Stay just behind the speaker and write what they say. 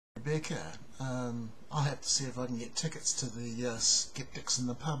Rebecca, I'll have to see if I can get tickets to the Skeptics in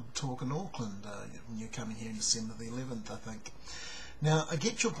the Pub talk in Auckland when you're coming here in December the 11th, I think. Now, I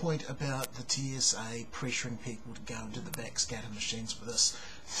get your point about the TSA pressuring people to go into the backscatter machines with this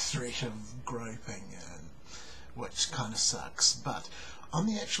threat of groping, which kind of sucks. But on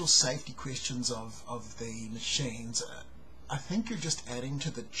the actual safety questions of the machines, I think you're just adding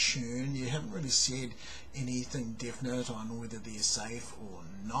to the churn. You haven't really said anything definite on whether they're safe or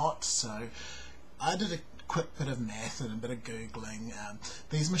not. So I did a quick bit of math and a bit of Googling.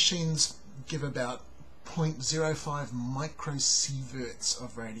 These machines give about 0.05 microsieverts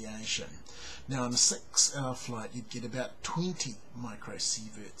of radiation. Now on a 6-hour flight you'd get about 20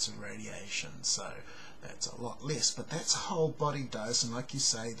 microsieverts of radiation, so that's a lot less, but that's a whole body dose, and like you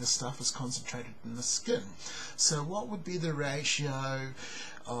say, this stuff is concentrated in the skin. So what would be the ratio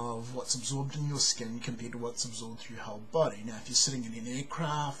of what's absorbed in your skin compared to what's absorbed through your whole body? Now if you're sitting in an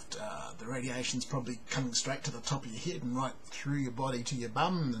aircraft, the radiation's probably coming straight to the top of your head and right through your body to your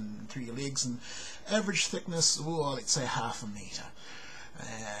bum and through your legs, and average thickness, well, let's say 1/2 metre.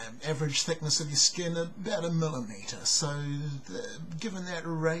 Average thickness of your skin about 1 millimetre. So given that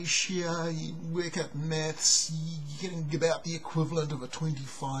ratio, you work out maths, you're getting about the equivalent of a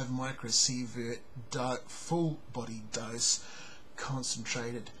 25 microsievert full body dose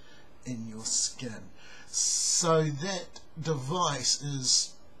concentrated in your skin. So that device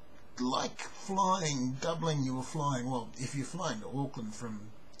is like flying, doubling your flying. Well, if you're flying to Auckland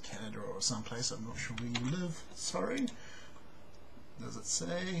from Canada or someplace, I'm not sure where you live, sorry. Does it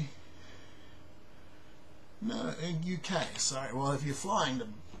say? No, in UK, sorry. Well, if you're flying to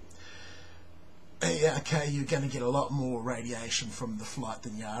UK, you're going to get a lot more radiation from the flight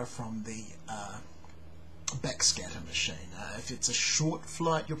than you are from the backscatter machine. If it's a short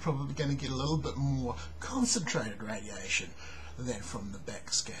flight, you're probably going to get a little bit more concentrated radiation than from the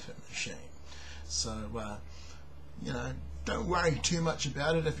backscatter machine. So, you know, don't worry too much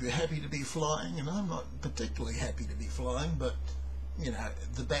about it if you're happy to be flying, and I'm not particularly happy to be flying, but you know,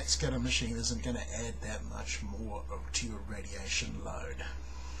 the backscatter machine isn't going to add that much more to your radiation load.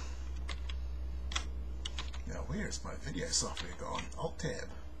 Now, where is my video software gone? Alt-Tab.